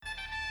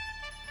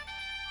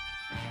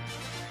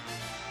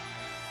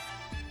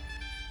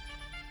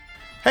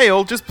Hey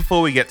all, just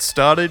before we get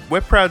started, we're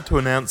proud to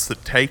announce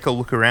that Take a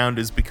Look Around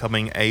is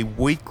becoming a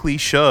weekly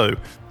show.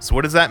 So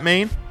what does that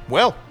mean?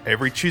 Well,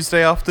 every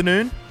Tuesday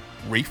afternoon,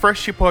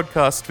 refresh your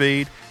podcast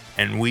feed,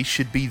 and we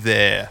should be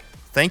there.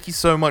 Thank you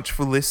so much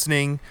for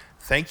listening.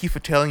 Thank you for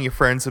telling your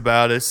friends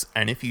about us.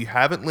 And if you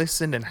haven't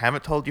listened and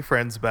haven't told your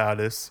friends about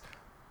us,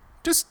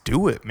 just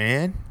do it,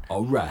 man.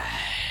 All right,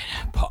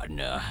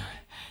 partner.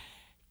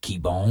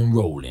 Keep on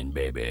rolling,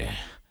 baby.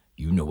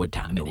 You know what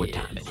time it is.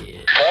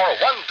 For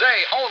one day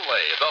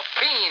only, the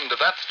fiend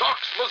that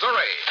stalks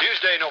Missouri.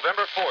 Tuesday,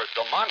 November 4th,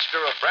 the monster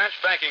of branch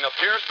banking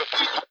appears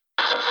before...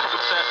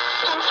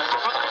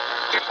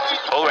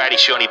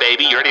 Alrighty, Shawnee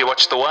baby, you ready to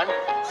watch the one?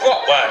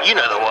 What one? You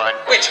know the one.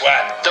 Which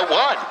one? The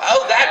one.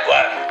 Oh, that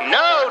one.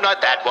 No,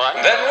 not that one.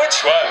 Then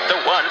which one?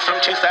 The one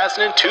from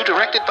 2002,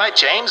 directed by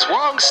James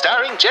Wong,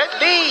 starring Jet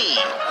Li.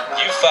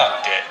 You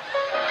fucked it.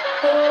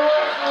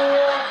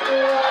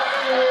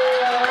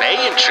 Play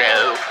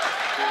intro.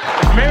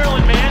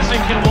 Marilyn Manson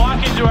can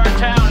walk into our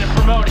town and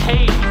promote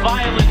hate,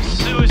 violence,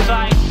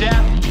 suicide,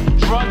 death,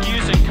 drug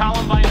use, and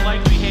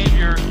Columbine-like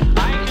behavior.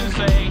 I can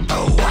say...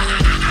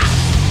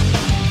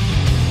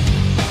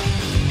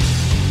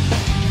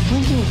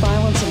 Linking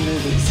violence in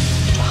movies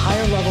to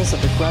higher levels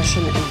of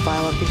aggression and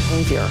violent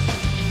behavior.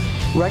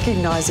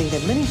 Recognizing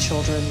that many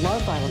children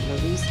love violent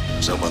movies.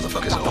 Some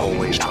motherfuckers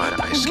always trying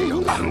to ice skate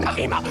on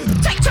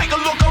Take a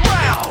look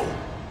around!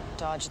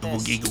 Dodge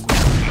this.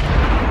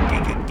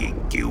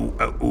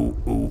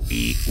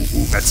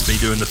 That's me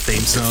doing the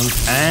theme song.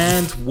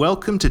 And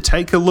welcome to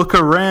Take a Look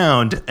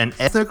Around, an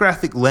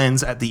ethnographic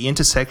lens at the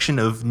intersection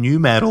of new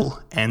metal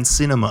and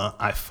cinema.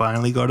 I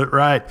finally got it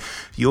right.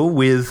 You're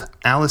with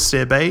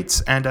Alistair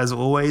Bates, and as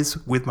always,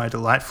 with my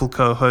delightful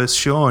co-host,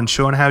 Sean.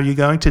 Sean, how are you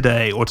going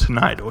today, or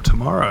tonight, or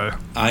tomorrow?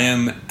 I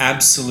am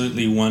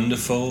absolutely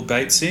wonderful,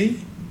 Batesy.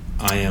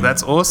 I am.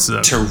 That's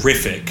awesome.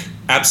 Terrific.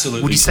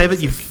 Absolutely. Would you say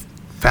that you've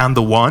found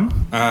the one?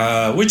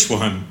 Which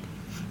one?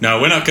 No,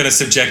 we're not going to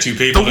subject you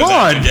people the to one.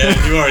 that again.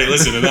 You already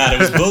listened to that. It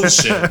was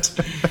bullshit.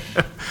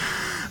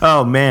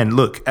 Oh, man.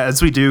 Look,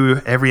 as we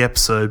do every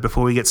episode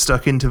before we get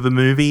stuck into the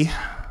movie,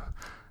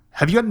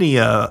 have you got any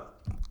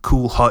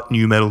cool, hot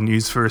new metal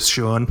news for us,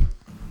 Sean?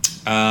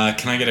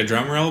 Can I get a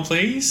drum roll,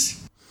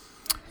 please?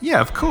 Yeah,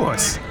 of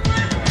course.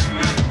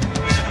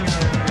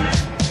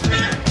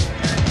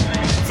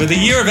 For the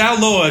year of our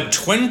Lord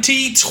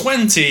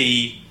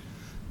 2020...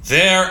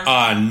 there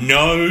are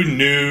no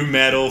new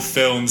metal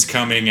films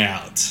coming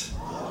out.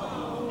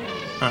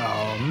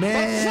 Oh,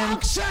 man.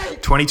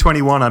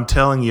 2021, I'm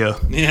telling you.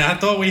 Yeah, I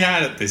thought we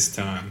had it this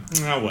time.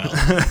 Oh,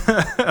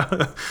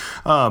 well.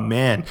 Oh,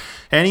 man.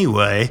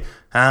 Anyway,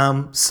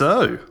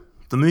 so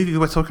the movie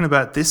we're talking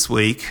about this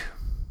week,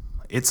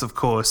 it's, of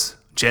course,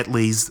 Jet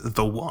Li's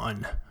The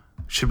One.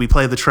 Should we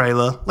play the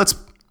trailer? Let's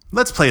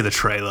play the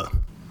trailer.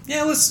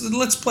 Yeah,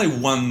 let's play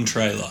one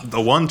trailer. The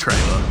One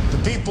trailer. The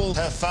people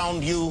have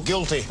found you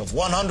guilty of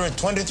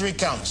 123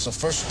 counts of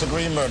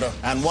first-degree murder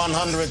and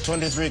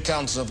 123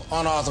 counts of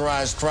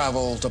unauthorized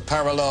travel to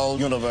parallel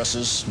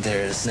universes.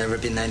 There's never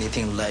been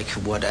anything like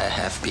what I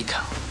have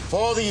become.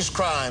 For these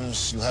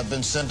crimes, you have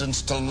been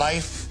sentenced to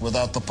life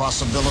without the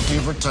possibility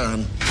of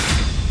return.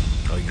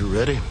 Are you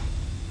ready?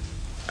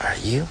 Are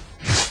you?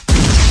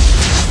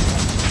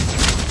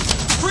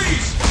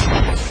 Freeze!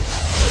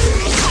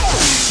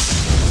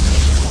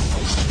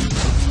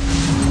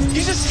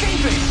 He's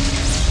escaping!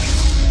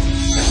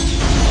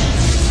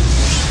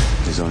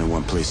 There's only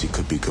one place he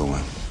could be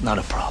going. Not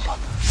a problem.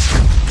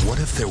 What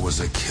if there was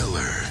a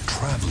killer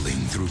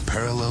traveling through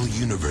parallel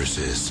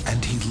universes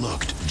and he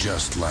looked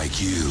just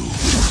like you?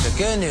 The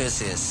good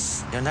news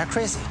is, you're not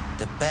crazy.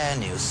 The bad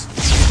news.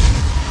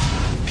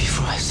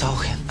 Before I saw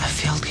him, I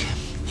felt him.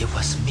 It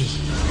was me.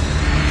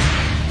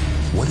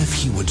 What if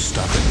he would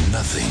stop at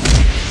nothing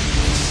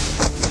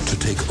to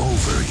take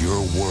over your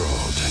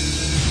world?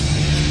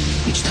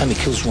 Each time he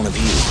kills one of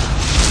you,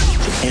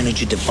 the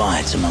energy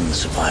divides among the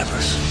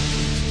survivors.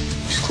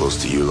 He's close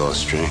to you,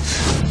 lost strength.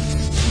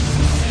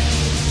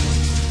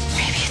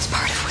 Maybe it's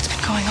part of what's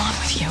been going on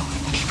with you.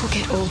 When people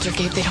get older,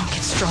 Gabe, they don't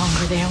get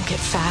stronger, they don't get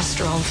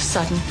faster all of a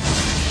sudden.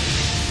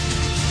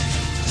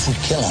 If we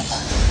kill him,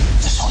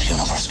 this whole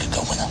universe could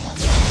go with him.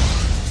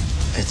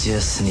 I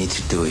just need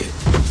to do it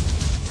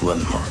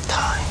one more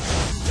time.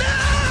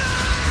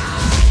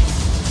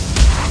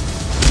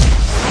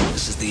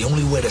 This is the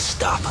only way to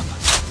stop him.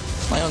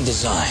 My own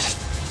design.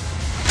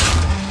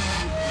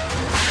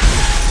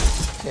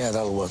 Yeah,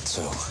 that'll work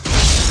too.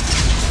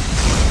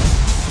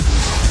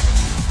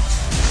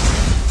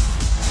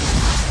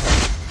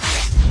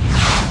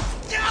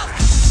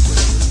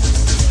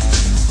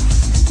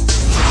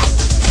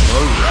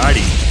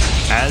 Alrighty.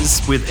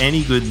 As with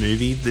any good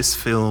movie, this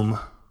film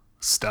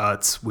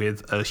starts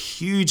with a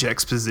huge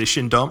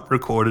exposition dump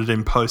recorded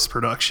in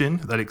post-production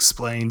that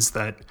explains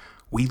that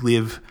we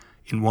live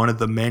in one of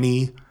the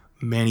many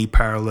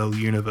parallel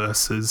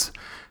universes.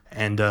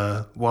 And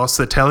whilst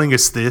they're telling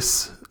us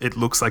this, it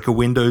looks like a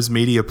Windows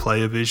Media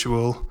Player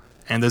visual,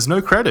 and there's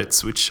no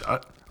credits, which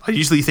I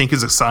usually think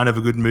is a sign of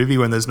a good movie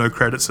when there's no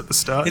credits at the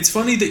start. It's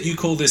funny that you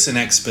call this an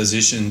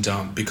exposition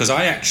dump, because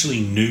I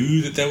actually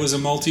knew that there was a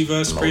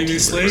multiverse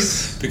previously,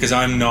 because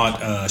I'm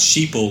not a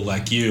sheeple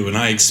like you, and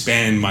I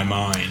expand my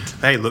mind.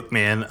 Hey, look,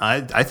 man,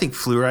 I think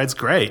Fluoride's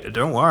great.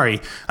 Don't worry.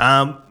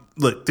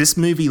 Look, this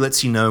movie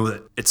lets you know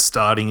that it's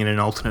starting in an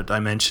alternate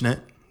dimension,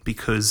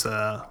 because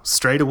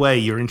straight away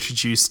you're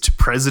introduced to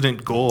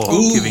President Gore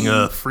giving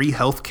a free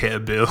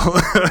healthcare bill.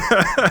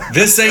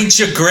 This ain't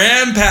your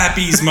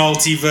grandpappy's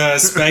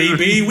multiverse,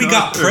 baby. We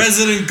got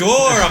President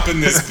Gore up in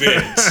this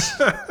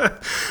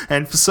bitch.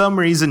 And for some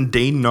reason,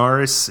 Dean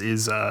Norris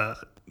is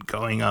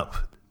going up,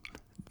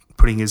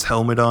 putting his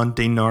helmet on.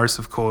 Dean Norris,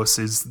 of course,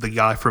 is the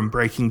guy from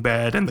Breaking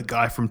Bad and the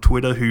guy from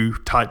Twitter who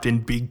typed in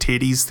big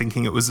titties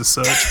thinking it was a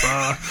search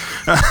bar.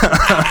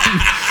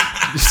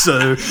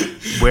 So,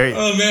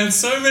 oh man,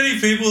 so many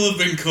people have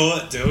been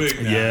caught doing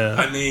that. Yeah.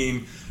 I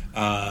mean,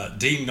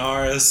 Dean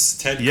Norris,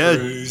 Ted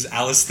Cruz,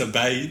 Alistair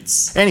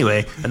Bates.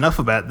 Anyway, enough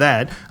about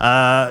that.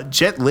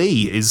 Jet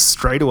Li is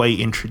straight away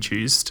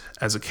introduced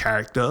as a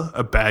character,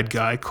 a bad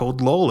guy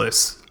called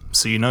Lawless.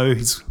 So you know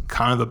he's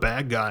kind of a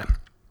bad guy.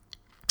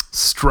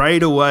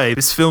 Straight away,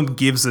 this film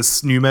gives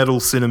us Nu Metal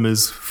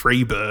Cinema's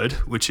Freebird,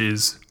 which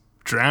is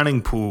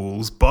drowning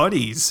pools,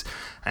 bodies,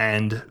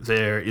 and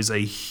there is a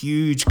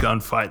huge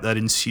gunfight that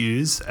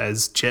ensues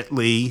as Jet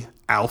Li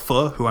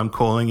Alpha, who I'm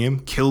calling him,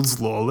 kills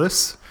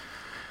Lawless.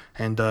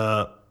 And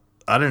I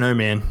don't know,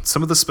 man,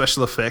 some of the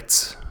special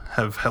effects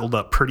have held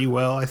up pretty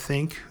well, I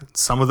think.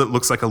 Some of it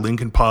looks like a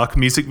Linkin Park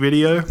music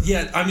video.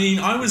 Yeah, I mean,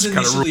 I was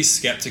initially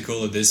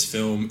skeptical of this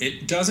film.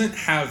 It doesn't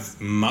have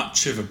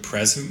much of a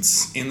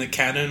presence in the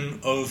canon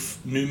of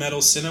Nu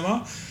Metal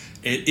Cinema.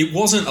 It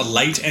wasn't a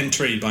late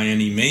entry by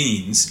any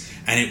means,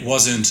 and it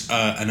wasn't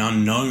an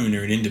unknown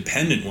or an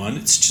independent one.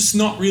 It's just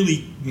not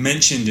really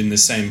mentioned in the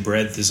same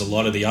breadth as a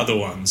lot of the other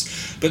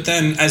ones. But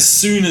then as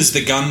soon as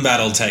the gun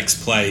battle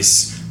takes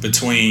place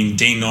between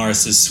Dean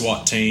Norris's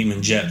SWAT team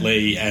and Jet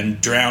Li and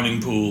Drowning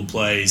Pool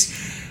plays,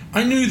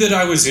 I knew that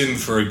I was in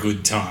for a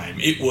good time.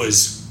 It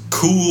was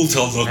cool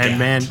to look at. And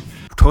man,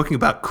 talking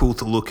about cool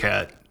to look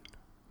at,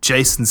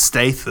 Jason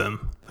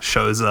Statham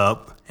shows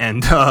up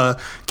and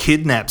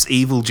kidnaps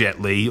evil Jet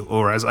Li,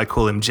 or as I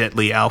call him, Jet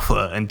Li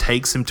Alpha, and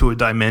takes him to a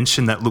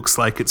dimension that looks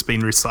like it's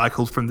been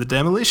recycled from the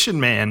Demolition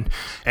Man.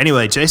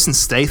 Anyway, Jason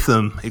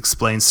Statham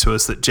explains to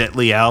us that Jet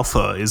Li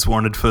Alpha is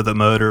wanted for the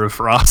murder of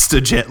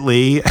Rasta Jet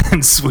Li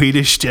and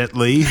Swedish Jet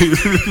Li,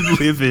 who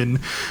live in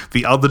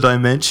the other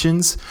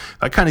dimensions.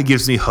 That kind of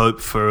gives me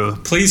hope for...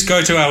 Please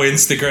go to our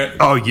Instagram.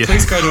 Oh, yeah.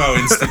 Please go to our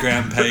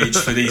Instagram page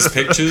for these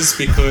pictures,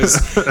 because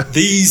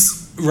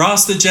these...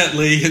 Rasta Jet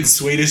Li and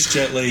Swedish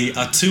Jet Li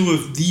are two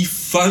of the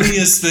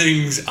funniest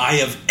things I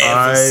have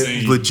ever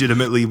seen. I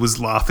legitimately was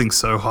laughing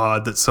so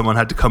hard that someone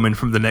had to come in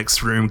from the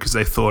next room because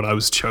they thought I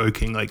was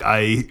choking. Like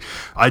it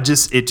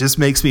just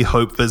makes me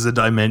hope there's a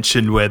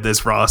dimension where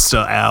there's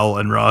Rasta Al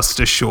and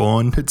Rasta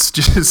Sean. It's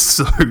just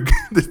so good.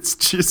 It's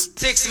just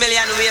 6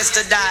 million ways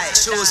to die.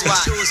 Choose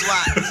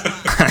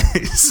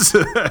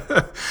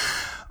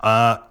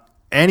one.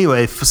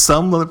 Anyway, for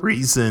some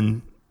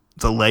reason,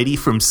 the lady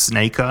from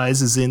Snake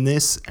Eyes is in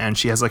this, and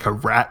she has like a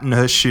rat in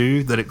her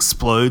shoe that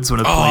explodes when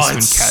a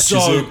policeman catches it.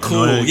 Oh, it's so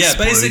cool. Yeah,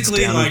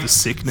 basically, like,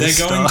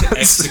 they're going to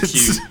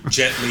execute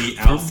Jet Li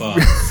Alpha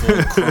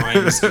for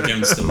crimes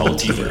against the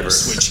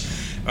multiverse, which,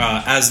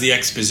 as the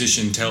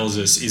exposition tells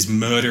us, is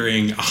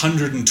murdering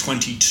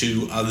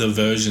 122 other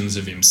versions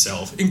of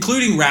himself,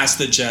 including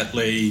Rasta Jet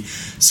Li,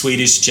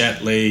 Swedish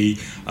Jet Li,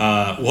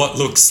 what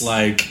looks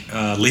like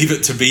Leave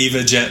It to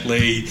Beaver Jet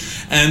Li,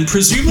 and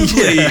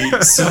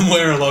presumably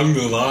somewhere along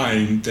the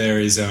line there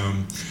is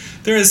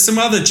some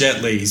other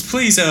Jet Lis.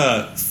 Please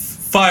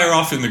fire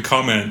off in the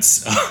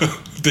comments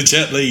the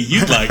Jet Li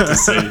you'd like to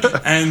see.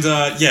 And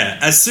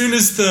as soon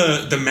as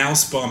the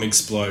mouse bomb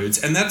explodes,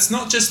 and that's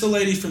not just the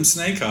lady from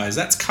Snake Eyes,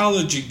 that's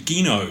Carla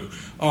Gugino.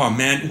 Oh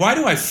man, why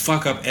do I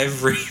fuck up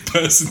every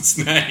person's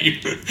name?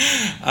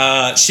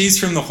 She's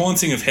from The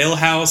Haunting of Hill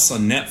House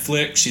on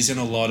Netflix. She's in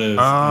a lot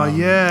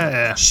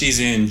of... She's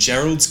in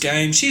Gerald's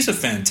Game. She's a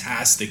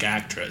fantastic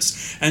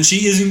actress. And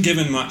she isn't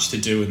given much to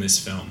do in this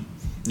film.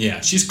 Yeah,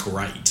 she's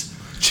great.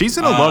 She's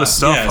in a lot of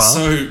stuff, huh?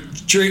 So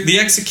during the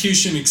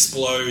execution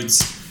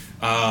explodes,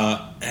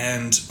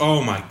 and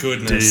oh my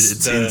goodness.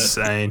 Dude, it's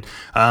insane.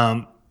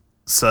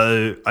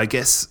 So I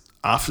guess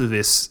after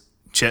this,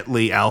 Jet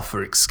Li Alpha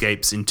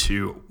escapes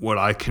into what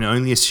I can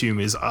only assume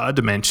is our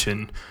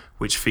dimension,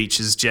 which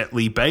features Jet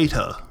Li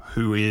Beta,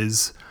 who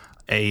is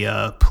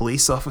a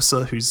police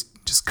officer who's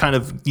just kind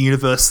of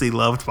universally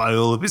loved by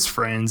all of his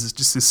friends. It's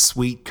just this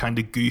sweet, kind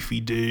of goofy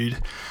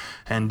dude.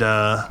 And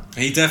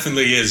he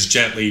definitely is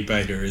Jet Li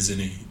Beta, isn't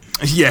he?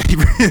 Yeah, he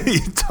really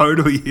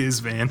totally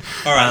is, man.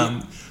 All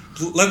right.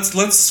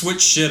 Let's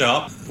switch shit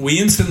up. We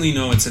instantly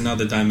know it's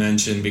another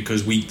dimension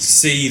because we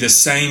see the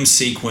same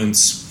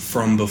sequence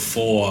from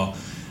before,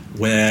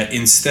 where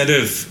instead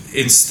of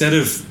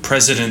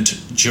President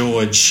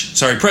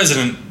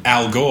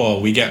Al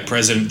Gore, we get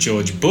President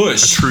George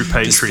Bush a true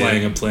patriot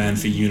displaying a plan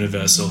for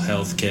universal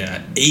health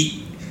care.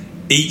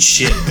 Eat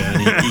shit,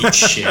 Bernie. Eat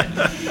shit.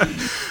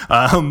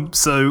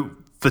 So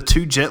the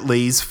two Jet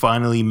Lis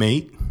finally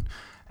meet,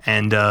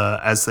 and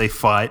as they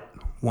fight,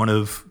 one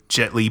of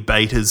Jet Li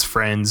Beta's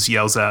friends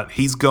yells out,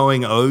 "He's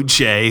going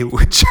OJ,"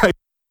 which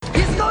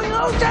He's going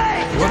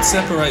OJ! What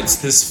separates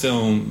this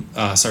film,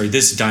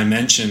 this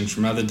dimension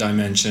from other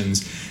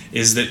dimensions,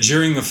 is that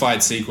during the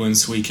fight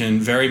sequence, we can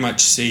very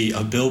much see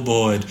a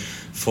billboard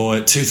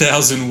for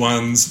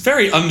 2001's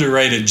very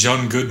underrated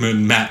John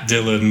Goodman, Matt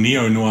Dillon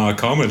neo-noir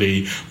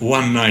comedy,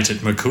 One Night at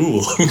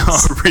McCool's.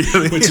 Oh,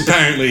 really? Which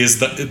apparently is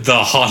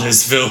the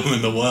hottest film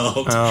in the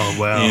world. Oh,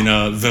 wow.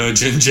 In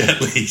Virgin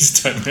Jet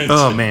Li's dimension.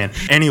 Oh, man.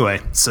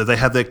 Anyway, so they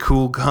have their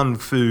cool kung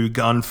fu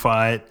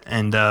gunfight,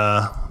 and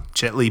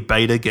Jet Li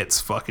Beta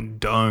gets fucking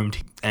domed,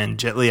 and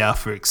Jet Li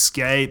Alpha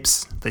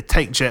escapes. They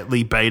take Jet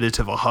Li Beta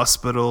to the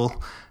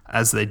hospital,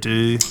 as they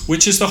do.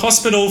 Which is the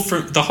hospital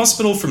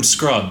from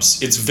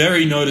Scrubs. It's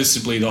very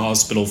noticeably the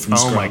hospital from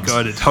Scrubs. Oh my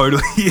god, it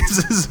totally is,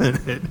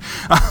 isn't it?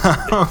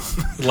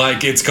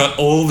 Like, it's got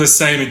all the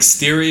same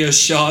exterior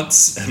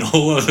shots and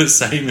all of the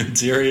same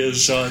interior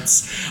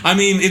shots. I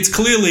mean, it's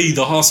clearly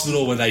the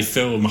hospital where they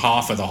film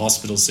half of the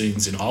hospital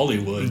scenes in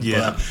Hollywood.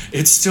 Yeah. But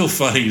it's still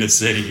funny to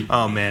see.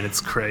 Oh man, it's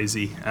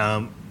crazy.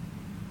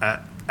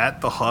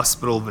 At the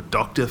hospital, the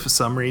doctor, for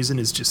some reason,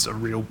 is just a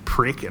real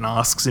prick and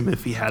asks him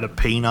if he had a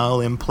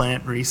penile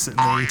implant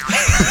recently.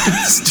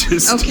 It's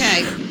just...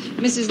 Okay,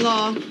 Mrs.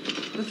 Law,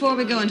 before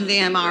we go into the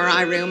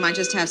MRI room, I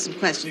just have some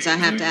questions I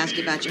have to ask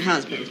you about your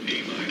husband.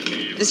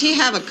 Does he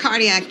have a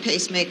cardiac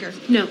pacemaker?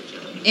 No.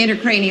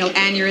 Intracranial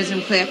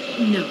aneurysm clip?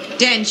 No.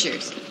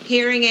 Dentures?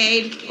 Hearing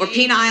aid? Or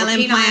penile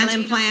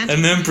implant?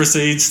 And then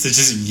proceeds to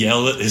just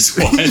yell at his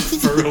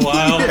wife for a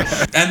while.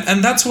 Yeah.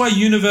 And that's why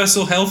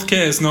universal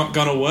healthcare is not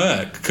going to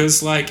work.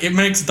 Because, like, it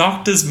makes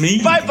doctors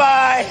mean.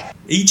 Bye-bye!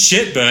 Eat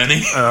shit,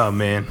 Bernie. Oh,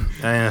 man.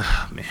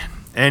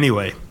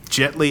 Anyway,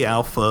 Jet Li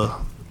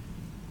Alpha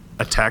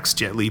attacks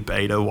Jet Li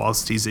Beta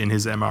whilst he's in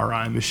his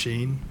MRI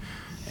machine.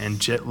 And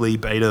Jet Li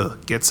Beta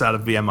gets out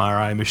of the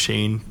MRI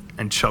machine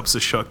and chops a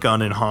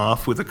shotgun in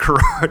half with a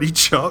karate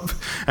chop,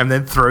 and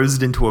then throws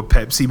it into a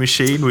Pepsi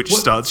machine, which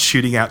starts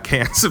shooting out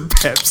cans of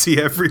Pepsi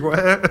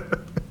everywhere.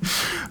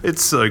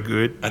 It's so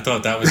good. I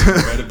thought that was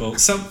incredible.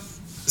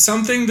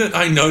 Something that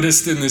I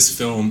noticed in this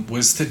film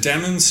was to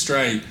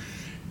demonstrate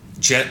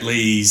Jet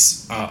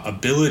Li's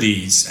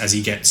abilities as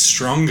he gets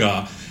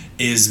stronger,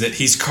 is that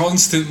he's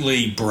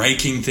constantly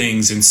breaking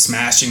things and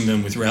smashing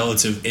them with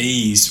relative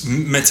ease,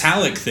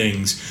 metallic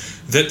things,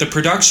 that the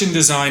production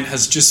design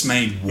has just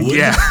made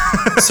wood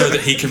so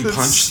that he can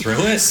punch through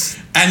it.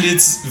 And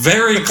it's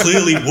very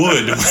clearly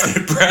wood when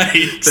it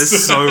breaks.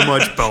 There's so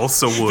much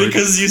balsa wood.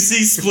 Because you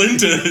see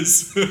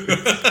splinters.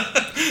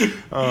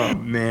 Oh,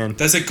 man.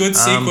 There's a good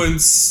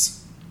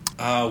sequence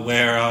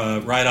where,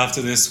 right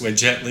after this, where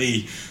Jet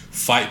Li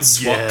fights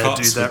SWAT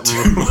cops with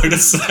two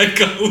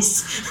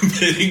motorcycles,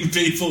 pitting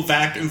people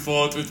back and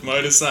forth with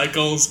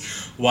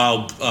motorcycles,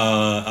 while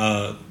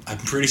I'm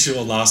pretty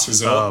sure Last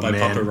Resort by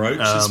Papa Roach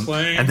is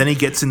playing. And then he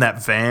gets in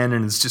that van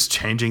and is just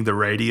changing the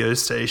radio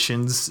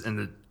stations,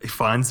 and he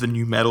finds the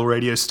new metal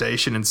radio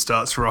station and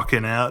starts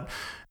rocking out.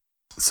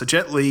 So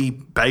Jet Li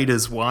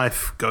Beta's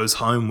wife goes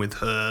home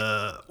with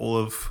all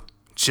of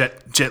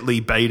Jet Li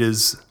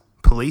Beta's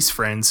police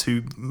friends,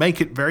 who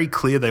make it very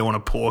clear they want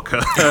to pork her.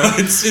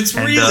 It's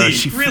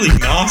really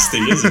nasty,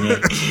 isn't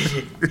it?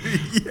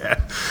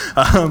 Yeah.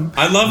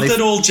 I love that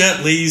all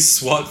Jet Li's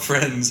SWAT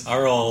friends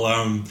are all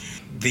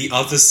the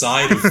other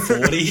side of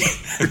 40,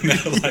 and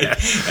they're like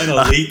an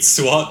elite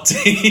SWAT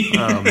team.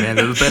 Oh man,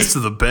 they're the best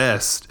of the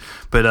best.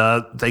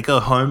 But they go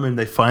home and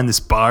they find this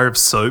bar of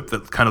soap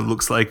that kind of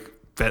looks like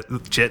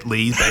Jet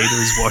Li Beta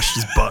has washed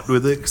his butt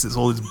with it, because it's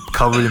all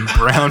covered in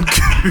brown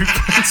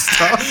gook and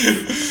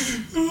stuff.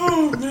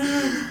 Oh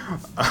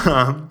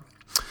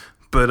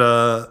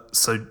man.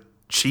 So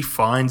she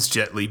finds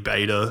Jet Li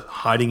Beta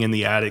hiding in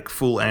the attic,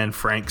 full Anne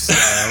Frank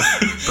style.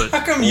 But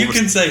how come you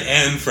can say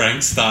Anne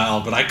Frank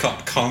style, but I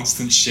caught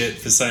constant shit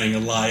for saying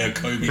Elijah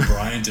Kobe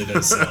Bryant it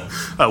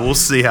herself? We'll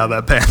see how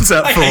that pans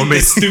out for me.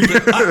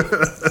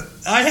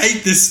 I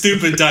hate this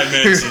stupid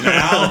dimension,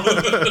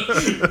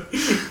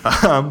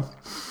 Al.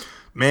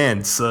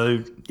 Man,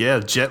 so yeah,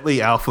 Jet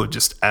Li Alpha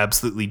just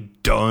absolutely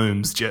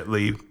domes Jet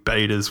Li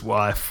Beta's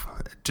wife.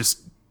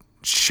 Just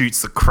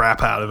shoots the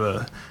crap out of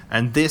her.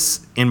 And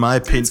this, in my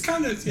opinion,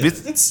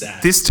 it's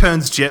sad. This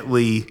turns Jet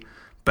Li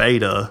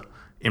Beta,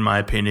 in my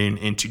opinion,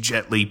 into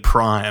Jet Li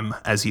Prime,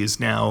 as he is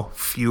now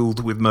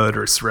fueled with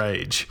murderous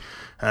rage.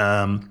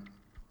 Yeah,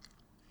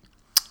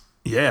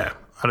 I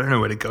don't know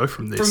where to go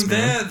from this. From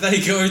there, they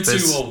go to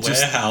a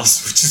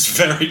warehouse, which is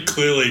very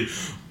clearly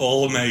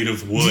all made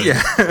of wood,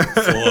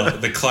 for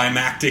the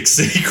climactic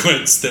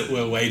sequence that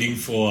we're waiting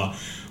for,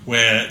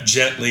 where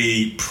Jet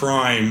Li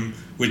Prime,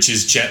 which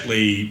is Jet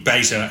Li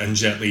Beta and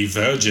Jet Li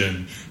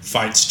Virgin,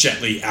 fights Jet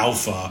Li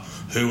Alpha,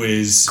 who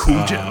is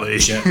cool Jet Li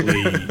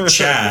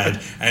Chad,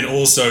 and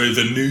also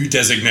the new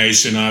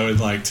designation I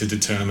would like to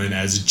determine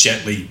as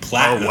Jet Li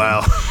Platinum. Oh,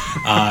 wow.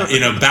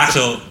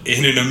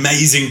 in an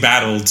amazing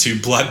battle to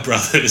Blood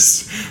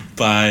Brothers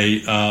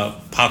by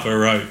Papa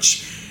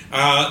Roach.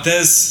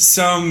 There's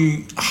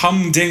some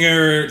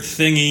humdinger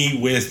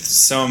thingy with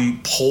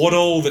some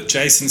portal that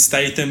Jason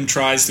Statham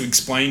tries to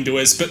explain to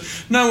us, but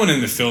no one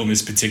in the film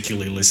is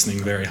particularly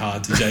listening very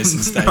hard to Jason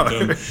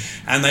Statham. No.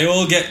 And they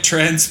all get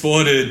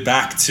transported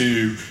back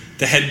to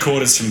the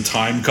headquarters from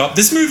Time Cop.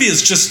 This movie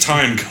is just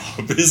Time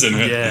Cop, isn't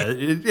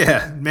it?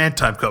 Yeah, man,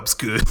 Time Cop's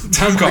good.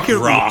 Time Cop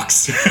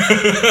rocks.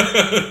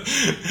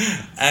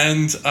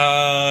 And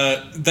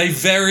they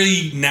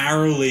very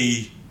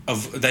narrowly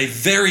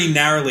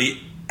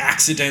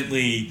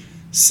accidentally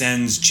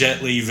sends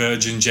Jet Li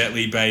Virgin, Jet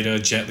Li Beta,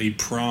 Jet Li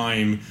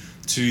Prime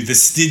to the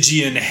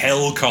Stygian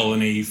hell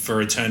colony for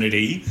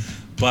eternity.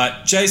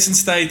 But Jason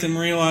Statham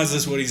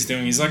realizes what he's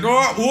doing. He's like,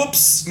 oh,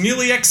 whoops,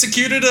 nearly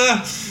executed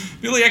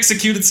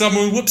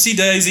someone, whoopsie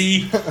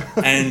daisy,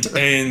 and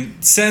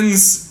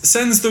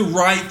sends the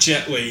right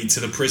Jet Li to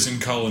the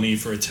prison colony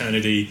for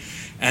eternity,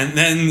 and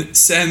then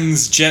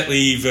sends Jet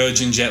Li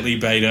Virgin, Jet Li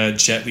Beta,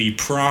 Jet Li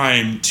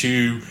Prime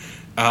to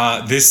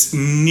this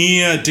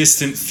near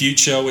distant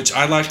future, which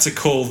I like to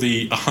call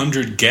the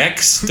 100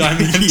 Gex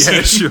dimension.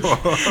 Yeah, sure.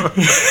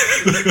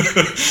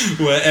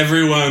 Where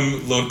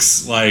everyone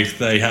looks like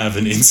they have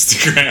an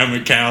Instagram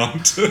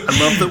account. I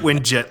love that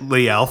when Jet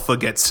Li Alpha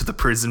gets to the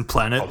prison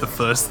planet, the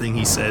first thing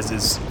he says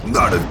is,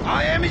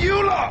 I am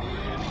Eula!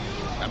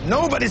 I'm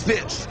nobody's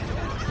bitch!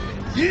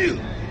 You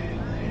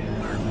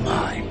are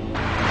mine.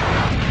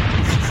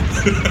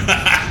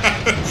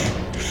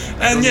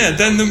 And yeah,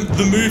 then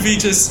the movie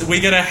we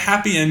get a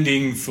happy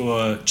ending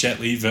for Jet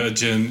Li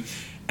Virgin,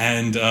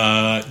 and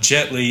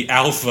Jet Li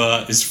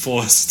Alpha is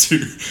forced to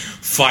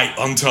fight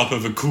on top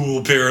of a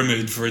cool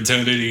pyramid for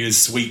eternity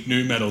as sweet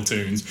new metal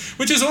tunes,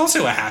 which is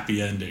also a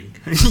happy ending.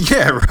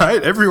 Yeah,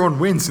 right? Everyone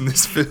wins in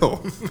this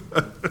film.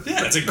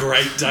 Yeah, it's a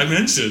great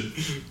dimension.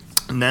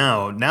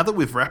 Now that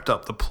we've wrapped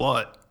up the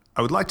plot,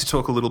 I would like to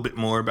talk a little bit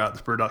more about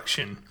the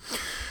production.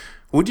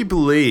 Would you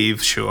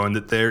believe, Sean,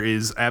 that there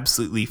is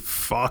absolutely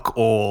fuck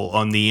all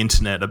on the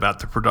internet about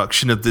the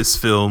production of this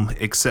film,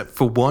 except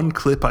for one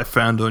clip I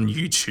found on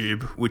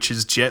YouTube, which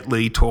is Jet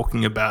Li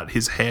talking about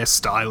his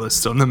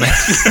hairstylist on the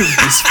making of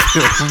this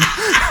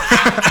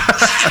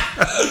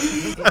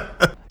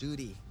film.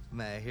 Duty,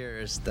 my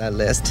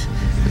hairstylist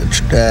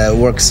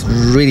works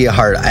really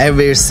hard.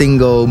 Every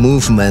single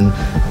movement,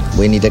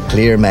 we need to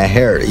clear my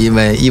hair.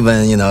 Even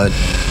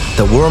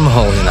the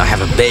wormhole,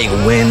 have a big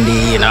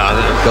windy,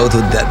 go to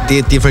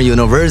the different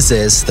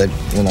universes, the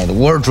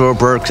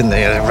wardrobe work and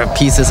the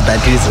pieces by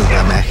pieces.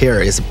 My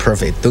hair is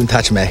perfect. Don't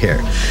touch my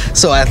hair.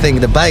 So I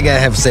think the bad guy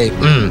have to say,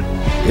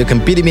 you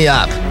can beat me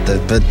up,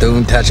 but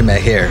don't touch my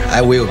hair.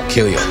 I will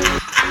kill you.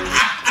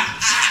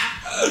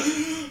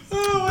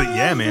 But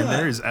yeah, man,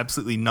 there is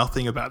absolutely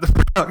nothing about the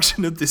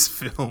production of this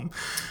film.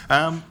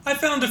 I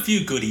found a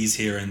few goodies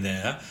here and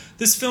there.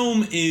 This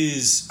film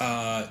is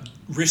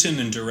written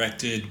and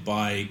directed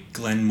by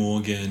Glenn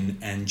Morgan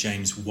and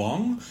James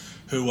Wong,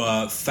 who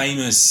are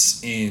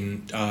famous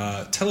in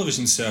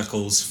television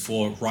circles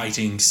for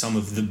writing some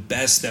of the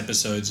best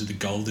episodes of the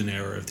golden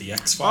era of the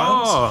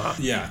X-Files. Oh.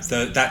 Yeah,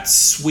 that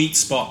sweet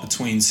spot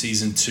between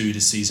season 2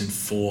 to season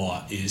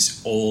 4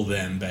 is all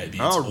them, baby.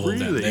 It's all really?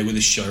 them. They were the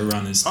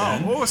showrunners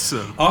then. Oh,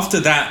 awesome. After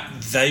that,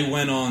 they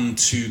went on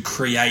to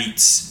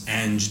create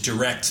and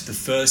direct the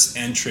first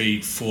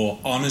entry for,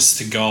 honest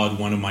to God,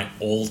 one of my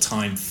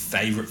all-time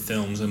favorite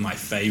films and my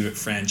favorite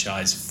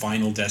franchise,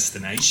 Final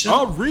Destination.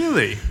 Oh,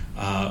 really?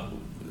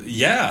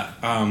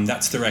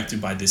 That's directed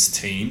by this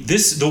team.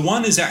 The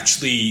one is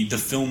actually the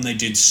film they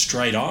did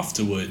straight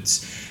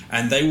afterwards,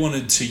 and they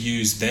wanted to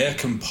use their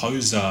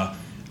composer,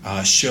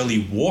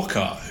 Shirley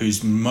Walker,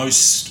 who's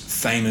most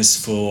famous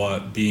for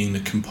being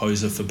the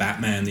composer for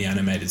Batman the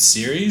Animated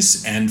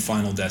Series and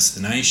Final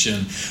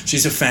Destination.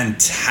 She's a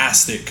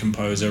fantastic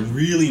composer,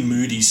 really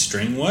moody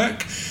string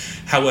work.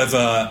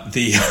 However,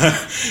 the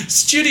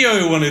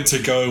studio wanted to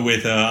go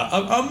with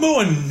a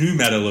more nu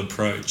metal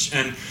approach,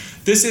 and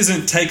this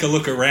isn't Take a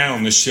Look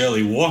Around, the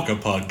Shirley Walker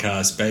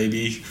podcast,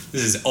 baby.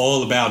 This is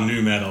all about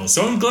nu metal,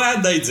 so I'm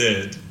glad they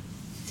did.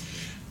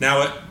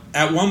 Now,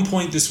 at one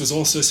point, this was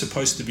also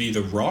supposed to be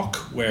The Rock,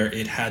 where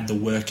it had the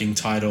working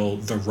title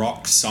The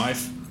Rock sci-fi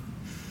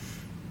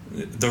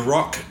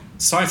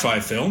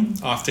film,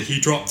 after he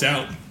dropped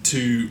out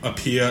to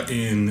appear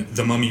in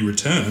The Mummy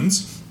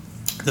Returns.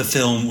 The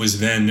film was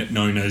then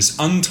known as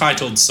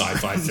Untitled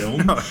Sci-Fi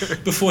Film,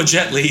 before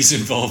Jet Li's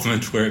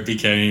involvement, where it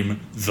became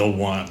The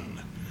One.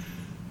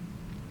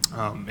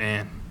 Oh,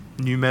 man.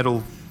 Nu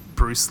metal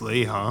Bruce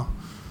Lee, huh?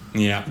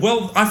 Yeah.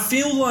 Well, I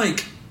feel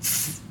like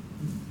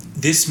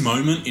this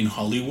moment in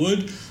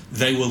Hollywood,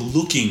 they were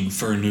looking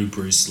for a new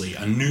Bruce Lee,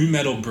 a nu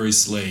metal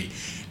Bruce Lee.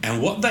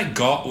 And what they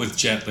got with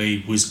Jet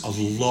Li was a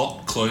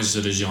lot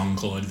closer to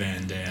Jean-Claude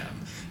Van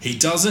Damme. He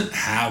doesn't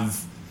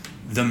have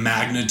the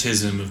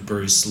magnetism of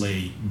Bruce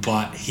Lee,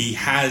 but he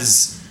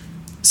has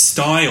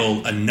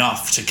style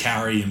enough to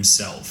carry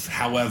himself.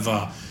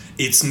 However,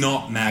 it's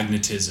not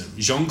magnetism.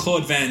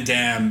 Jean-Claude Van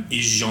Damme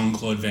is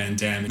Jean-Claude Van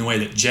Damme in the way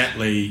that Jet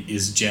Li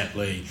is Jet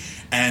Li.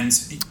 And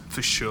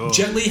for sure,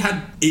 Jet Li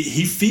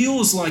he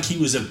feels like he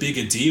was a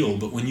bigger deal,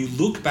 but when you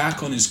look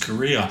back on his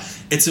career,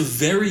 it's a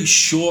very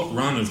short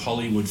run of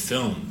Hollywood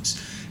films.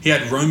 He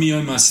had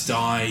Romeo Must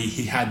Die,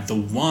 he had The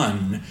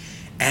One,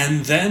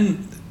 and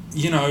then,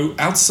 you know,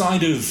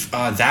 outside of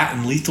that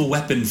and Lethal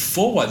Weapon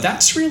 4,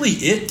 that's really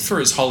it for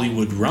his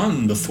Hollywood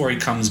run before he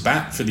comes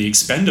back for The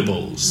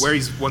Expendables. Where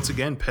he's once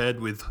again paired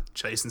with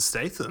Jason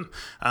Statham.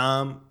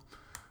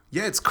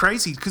 Yeah, it's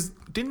crazy because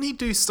didn't he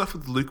do stuff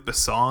with Luc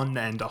Besson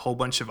and a whole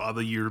bunch of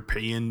other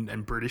European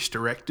and British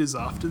directors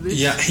after this?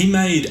 Yeah, he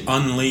made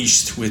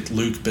Unleashed with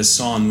Luc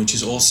Besson, which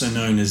is also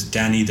known as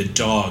Danny the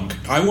Dog.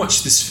 I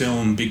watched this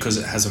film because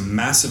it has a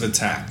Massive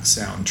Attack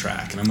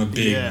soundtrack, and I'm a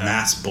big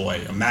mass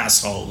boy, a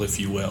masshole, if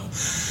you will.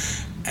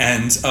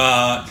 And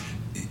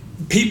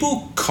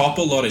people cop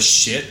a lot of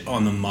shit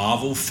on the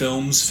Marvel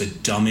films for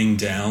dumbing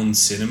down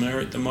cinema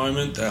at the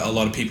moment. A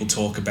lot of people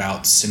talk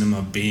about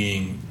cinema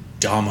being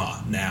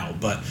dumber now,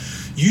 but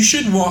you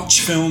should watch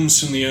films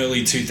from the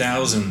early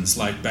 2000s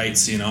like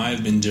Batesy and I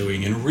have been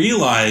doing and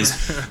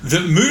realize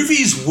that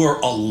movies were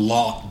a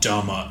lot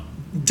dumber.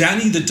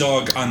 Danny the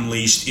Dog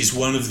Unleashed is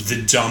one of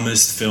the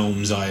dumbest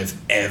films I have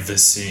ever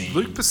seen.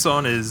 Luc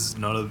Besson is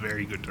not a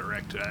very good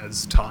director,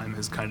 as time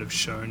has kind of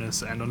shown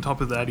us, and on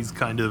top of that it's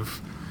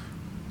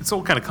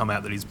all kind of come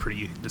out that he's a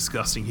pretty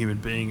disgusting human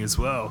being as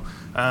well.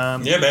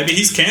 Yeah, baby,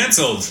 he's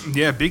cancelled.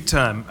 Yeah, big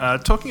time.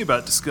 Talking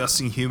about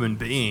disgusting human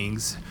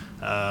beings,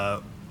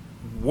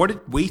 what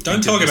did we think?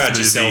 Don't talk about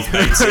yourself,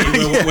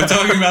 Batesy. We're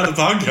talking about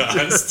the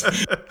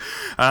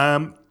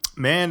podcast.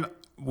 Man,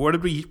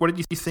 what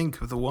did you think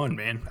of The One,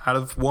 man? Out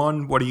of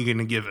 1, what are you going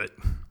to give it?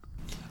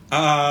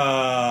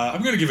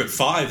 I'm going to give it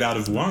 5 out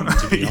of 1,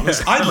 to be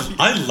honest.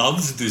 I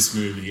loved this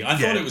movie. I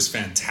thought it was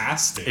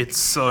fantastic. It's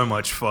so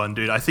much fun,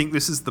 dude. I think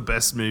this is the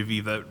best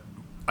movie that...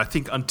 I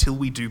think until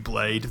we do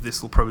Blade, this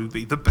will probably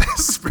be the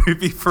best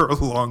movie for a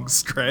long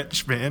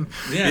stretch, man.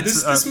 Yeah,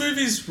 this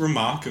movie's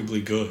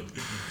remarkably good.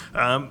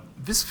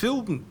 This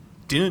film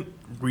didn't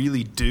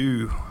really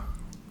do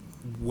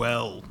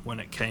well when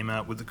it came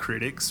out with the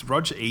critics.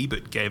 Roger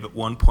Ebert gave it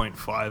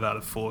 1.5 out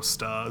of 4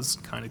 stars,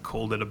 kind of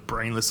called it a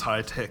brainless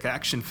high-tech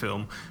action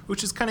film,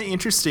 which is kind of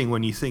interesting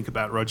when you think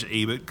about Roger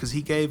Ebert, because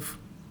he gave...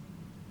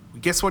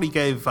 Guess what he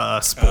gave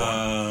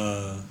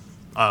Spawn?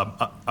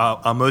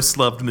 Our most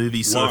loved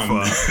movie so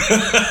far.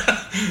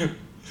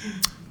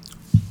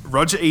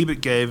 Roger Ebert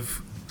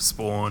gave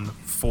Spawn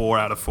 4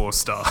 out of 4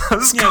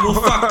 stars. Yeah, well,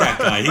 fuck that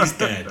guy. He's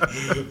dead.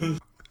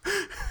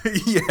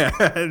 Yeah,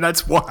 and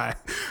that's why.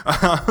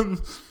 I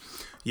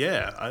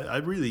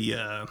really...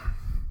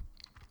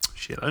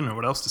 shit, I don't know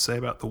what else to say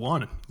about The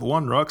One. The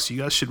One rocks.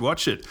 You guys should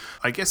watch it.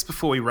 I guess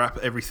before we wrap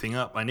everything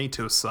up, I need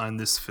to assign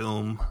this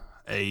film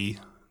a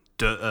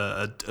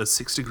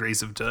 6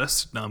 degrees of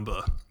Durst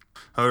number.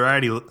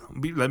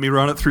 Alrighty, let me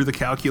run it through the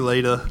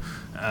calculator.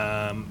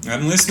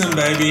 I'm listening,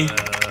 baby.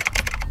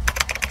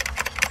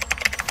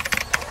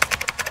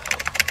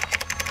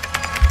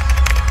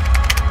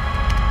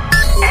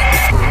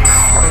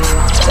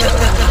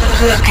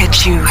 Look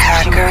at you,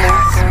 hacker.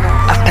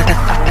 A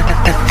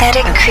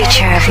pathetic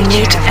creature of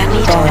meat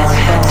and bone.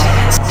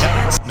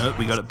 Nope,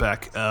 we got it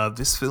back.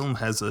 This film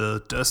has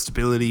a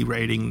Durstability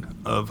rating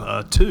of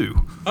 2.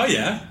 Oh,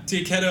 yeah? Do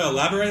you care to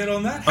elaborate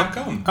on that? How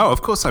come? Oh,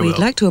 of course I will. We'd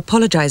like to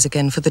apologise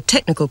again for the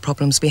technical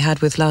problems we had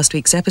with last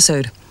week's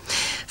episode.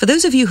 For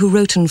those of you who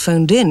wrote and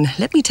phoned in,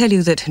 let me tell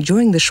you that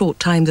during the short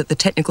time that the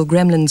technical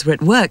gremlins were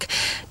at work,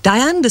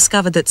 Diane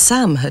discovered that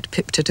Sam had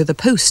pipped her to the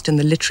post in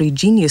the Literary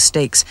Genius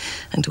Stakes,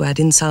 and to add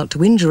insult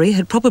to injury,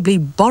 had probably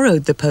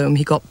borrowed the poem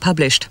he got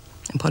published.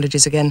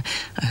 Apologies again.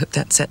 I hope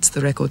that sets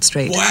the record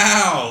straight.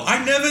 Wow,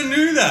 I never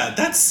knew that.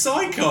 That's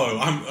psycho.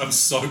 I'm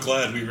so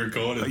glad we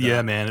recorded that.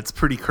 Yeah, man, it's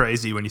pretty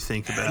crazy when you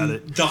think about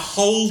it. The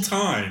whole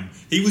time.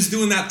 He was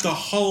doing that the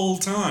whole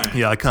time.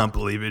 Yeah, I can't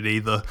believe it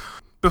either.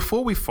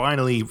 Before we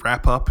finally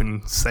wrap up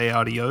and say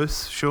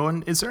adios,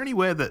 Sean, is there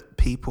anywhere that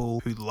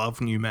people who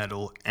love nu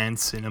metal and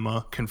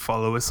cinema can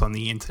follow us on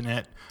the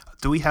internet?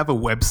 Do we have a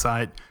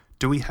website?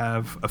 Do we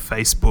have a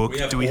Facebook?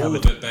 We have all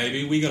of it,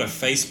 baby. We got a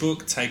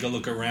Facebook, Take a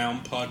Look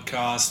Around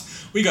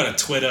podcast. We got a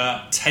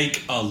Twitter,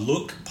 Take a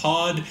Look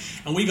Pod.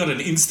 And we got an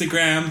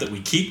Instagram that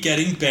we keep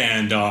getting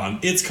banned on.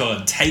 It's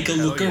called Take a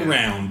Look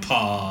Around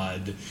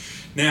Pod.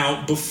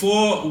 Now,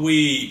 before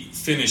we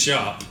finish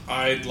up,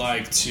 I'd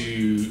like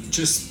to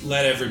just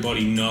let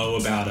everybody know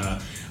about a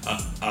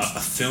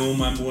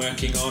film I'm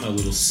working on, a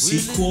little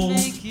sequel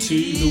to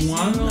The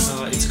One.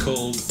 It's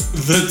called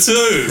The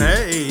Two.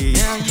 Hey!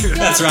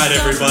 That's right,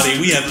 everybody.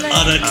 We have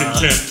utter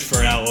contempt for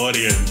our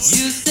audience.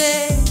 You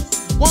say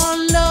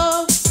one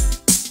love,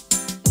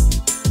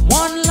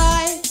 one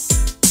life,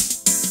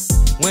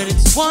 when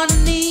it's one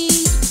need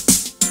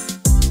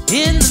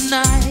in the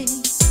night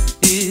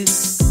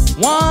is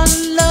one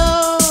love.